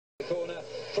Corner,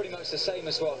 pretty much the same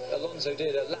as what Alonso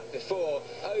did a lap before,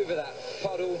 over that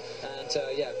puddle, and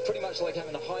yeah, pretty much like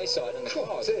having a high side, and the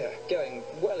car's going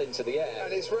well into the air.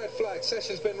 And it's red flagged.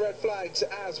 Session's been red flagged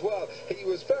as well. He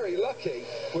was very lucky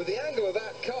with the angle of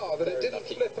that car that it didn't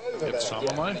flip over Jetzt schauen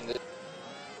wir mal.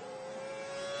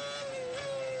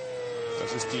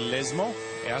 Das ist die Lesmo,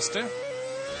 erste.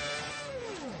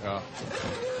 Ja.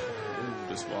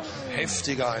 Das war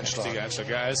heftiger Einschlag.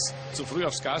 Er ist zu früh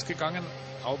aufs Gas gegangen.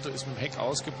 Auto ist mit dem Heck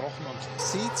ausgebrochen und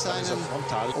sieht seinen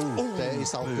frontal. Oh, der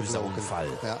ist auch böser Unfall.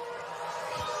 Ja.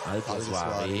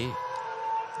 Al-Ghazouari.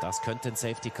 Das könnte ein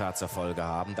Safety Car zur Folge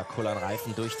haben. Da kullern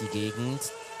Reifen durch die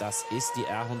Gegend. Das ist die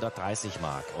R130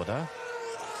 Mark, oder?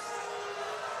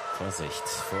 Vorsicht,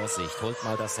 Vorsicht. Holt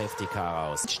mal das Safety Car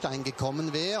raus. Stein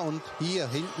gekommen wäre und hier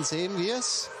hinten sehen wir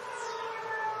es.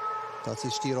 Das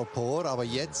ist Styropor, aber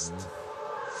jetzt...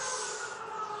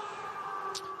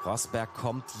 Rosberg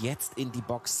kommt jetzt in die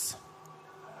Box.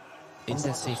 In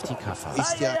der Safety Car Phase.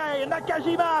 Ist ja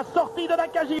Nakajima, sortie de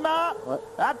Nakajima.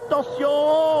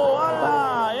 Attention,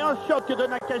 voilà, et un choc de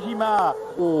Nakajima.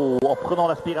 Oh, en prenant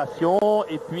l'aspiration,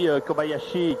 et puis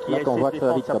Kobayashi qui essaie de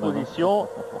défendre sa position.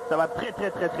 Ça va très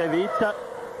vite.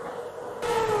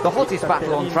 The hottest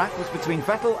battle on track was between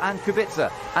Vettel and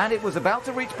Kubica, and it was about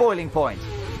to reach boiling point.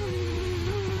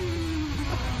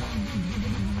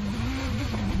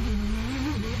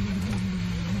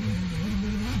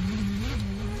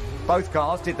 Both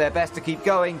cars did their best to keep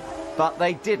going, but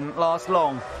they didn't last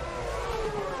long.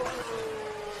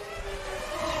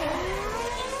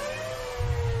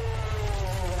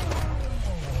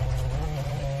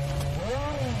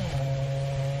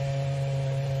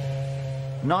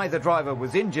 Neither driver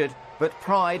was injured, but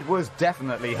pride was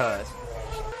definitely hurt.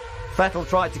 Vettel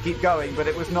tried to keep going, but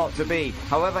it was not to be.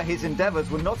 However, his endeavours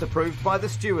were not approved by the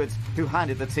stewards, who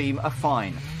handed the team a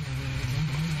fine.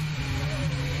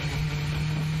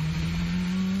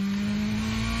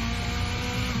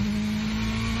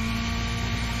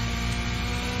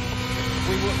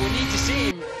 We need to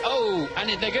see him. Oh, and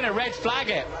they're going to red flag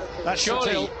it. That's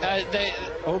surely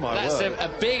that's a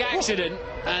big accident,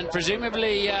 and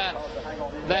presumably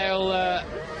they'll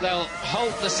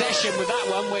halt the session with that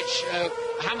one, which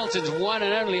Hamilton's one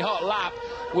and only hot lap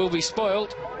will be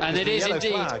spoilt, and it is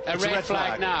indeed a red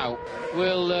flag now.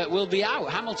 Will be out.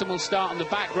 Hamilton will start on the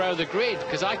back row of the grid,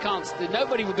 because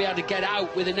nobody will be able to get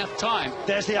out with enough time.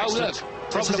 There's the accident. Oh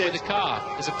look, problem with the car.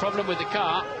 There's a problem with the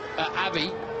car.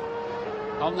 Abbey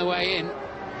on the way in.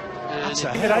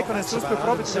 Raikkonen se uspio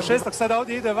probiti do šestog, sada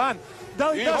ovdje ide van.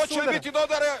 I hoće li biti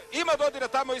dodara? Ima dodira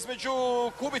tamo između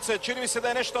Kubice, čini mi se da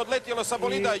je nešto odletjelo sa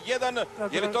bolida. Jedan,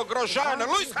 je li to Grosjean?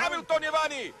 Lewis Hamilton je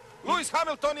vani! Lewis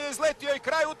Hamilton je izletio i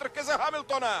kraj utrke za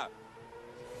Hamiltona.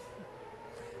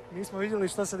 Nismo vidjeli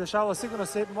što se dešavalo, sigurno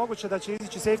moguće da će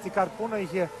izići safety car, puno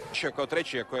ih je. Kao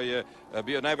treći koji je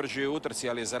bio najbrži u utrci,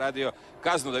 ali je zaradio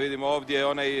kaznu. Da vidimo ovdje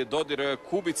onaj dodir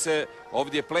Kubice,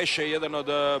 ovdje pleše jedan od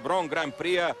Bron Grand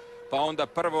Prix-a, pa onda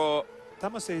prvo...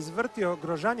 Tamo se izvrtio,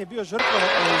 Grosjean je bio žrtva,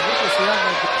 izvrtio se jedan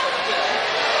od...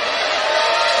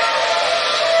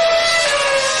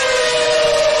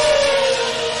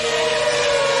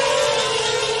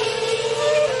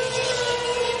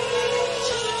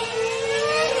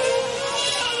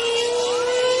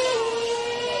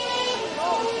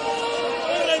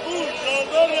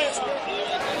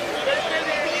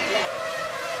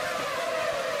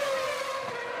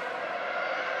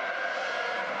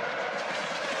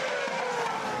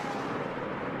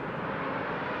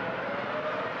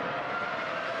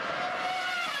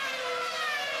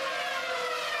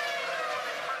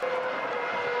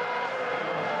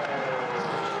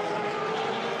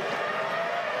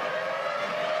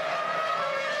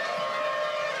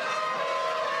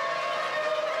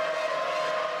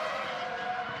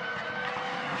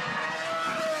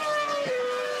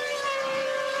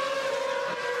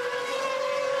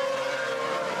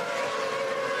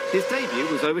 His debut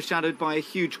was overshadowed by a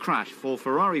huge crash for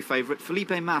Ferrari favourite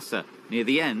Felipe Massa near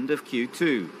the end of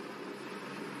Q2.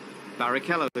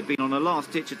 Barrichello had been on a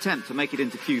last-ditch attempt to make it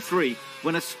into Q3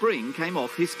 when a spring came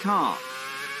off his car.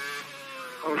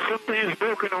 Oh, something is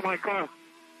broken on my car.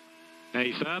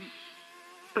 Hey, firm.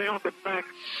 Stay on the back.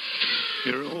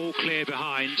 You're all clear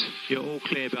behind. You're all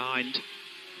clear behind.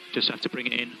 Just have to bring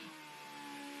it in.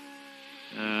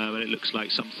 But it looks like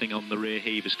something on the rear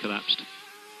heave has collapsed.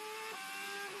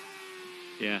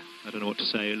 Yeah, I don't know what to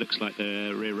say. It looks like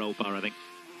the rear roll bar, I think.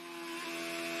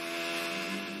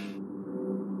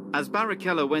 As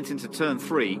Barrichello went into turn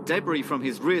 3, debris from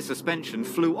his rear suspension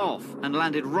flew off and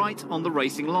landed right on the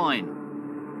racing line.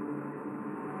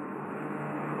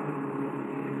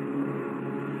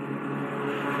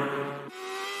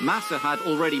 Massa had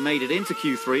already made it into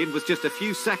Q3 and was just a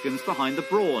few seconds behind the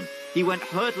Brawn. He went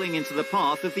hurtling into the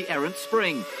path of the errant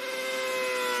spring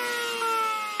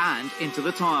and into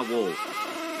the tyre wall.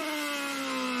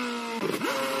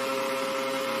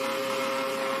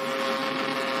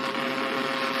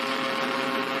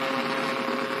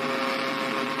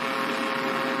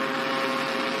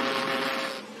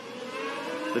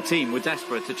 The team were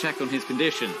desperate to check on his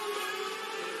condition.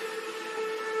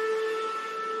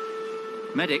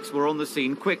 Medics were on the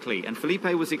scene quickly, and Felipe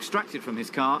was extracted from his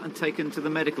car and taken to the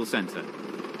medical centre.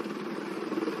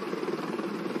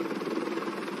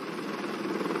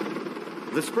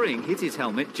 The spring hit his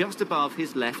helmet just above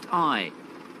his left eye,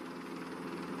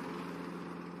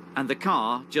 and the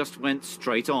car just went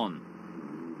straight on.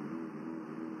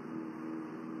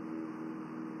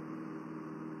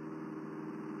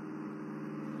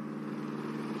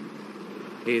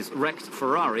 His wrecked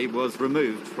Ferrari was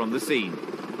removed from the scene.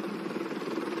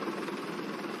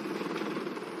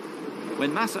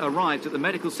 When Massa arrived at the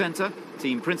medical centre,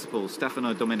 team principal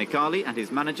Stefano Domenicali and his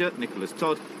manager Nicholas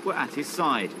Todd were at his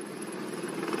side.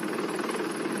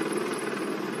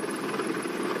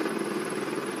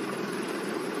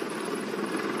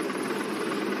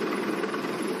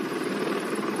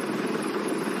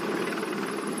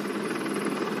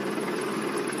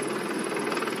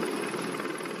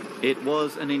 It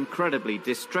was an incredibly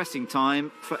distressing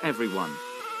time for everyone.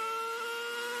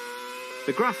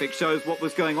 The graphic shows what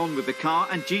was going on with the car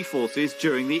and G-forces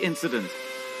during the incident.